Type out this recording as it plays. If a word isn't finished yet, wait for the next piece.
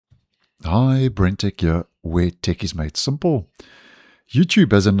Hi, BrenTech here, where tech is made simple.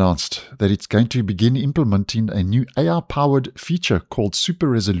 YouTube has announced that it's going to begin implementing a new AI-powered feature called Super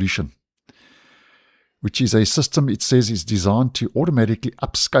Resolution, which is a system it says is designed to automatically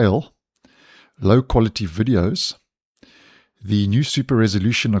upscale low-quality videos. The new Super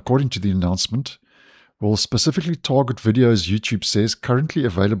Resolution, according to the announcement, will specifically target videos YouTube says currently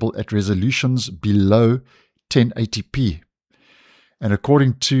available at resolutions below 1080p. And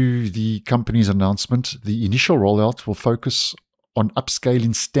according to the company's announcement, the initial rollout will focus on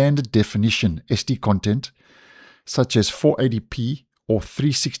upscaling standard definition SD content, such as 480p or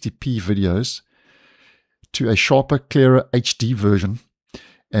 360p videos, to a sharper, clearer HD version.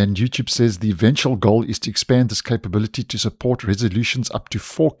 And YouTube says the eventual goal is to expand this capability to support resolutions up to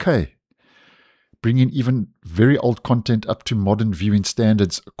 4K, bringing even very old content up to modern viewing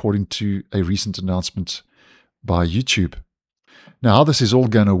standards, according to a recent announcement by YouTube. Now, how this is all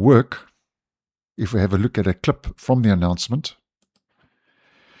going to work, if we have a look at a clip from the announcement,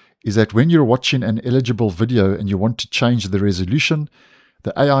 is that when you're watching an eligible video and you want to change the resolution,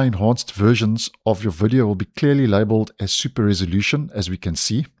 the AI-enhanced versions of your video will be clearly labeled as Super Resolution, as we can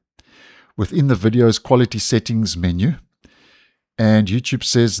see, within the video's quality settings menu. And YouTube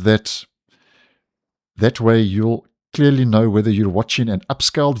says that way you'll clearly know whether you're watching an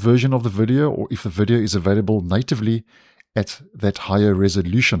upscaled version of the video or if the video is available natively at that higher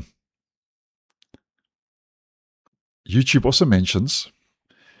resolution. YouTube also mentions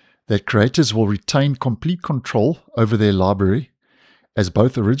that creators will retain complete control over their library, as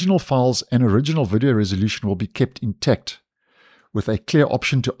both original files and original video resolution will be kept intact, with a clear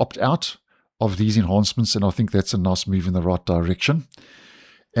option to opt out of these enhancements, and I think that's a nice move in the right direction.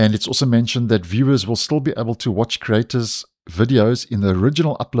 And it's also mentioned that viewers will still be able to watch creators' videos in the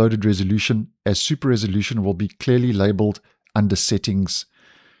original uploaded resolution, as Super Resolution will be clearly labeled under settings.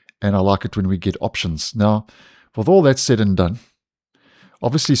 And I like it when we get options. Now, with all that said and done,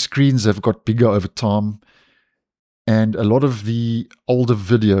 obviously screens have got bigger over time, and a lot of the older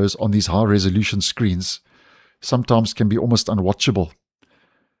videos on these high resolution screens sometimes can be almost unwatchable.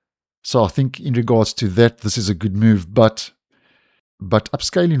 So I think in regards to that, this is a good move, but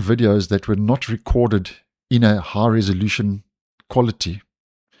upscaling videos that were not recorded in a high resolution quality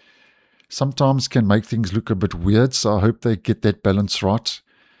sometimes can make things look a bit weird. So I hope they get that balance right.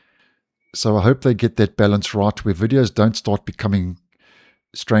 Where videos don't start becoming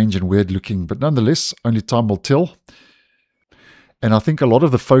strange and weird looking, but nonetheless, only time will tell. And I think a lot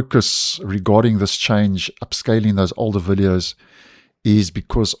of the focus regarding this change, upscaling those older videos, is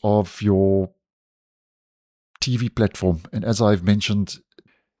because of your TV platform. And as I've mentioned,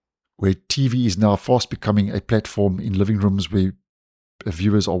 where TV is now fast becoming a platform in living rooms where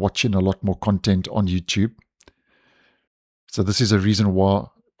viewers are watching a lot more content on YouTube. So this is a reason why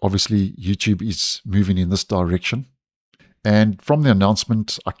obviously YouTube is moving in this direction. And from the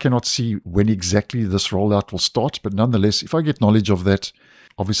announcement, I cannot see when exactly this rollout will start, but nonetheless, if I get knowledge of that,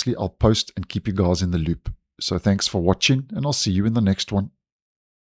 obviously I'll post and keep you guys in the loop. So thanks for watching, and I'll see you in the next one.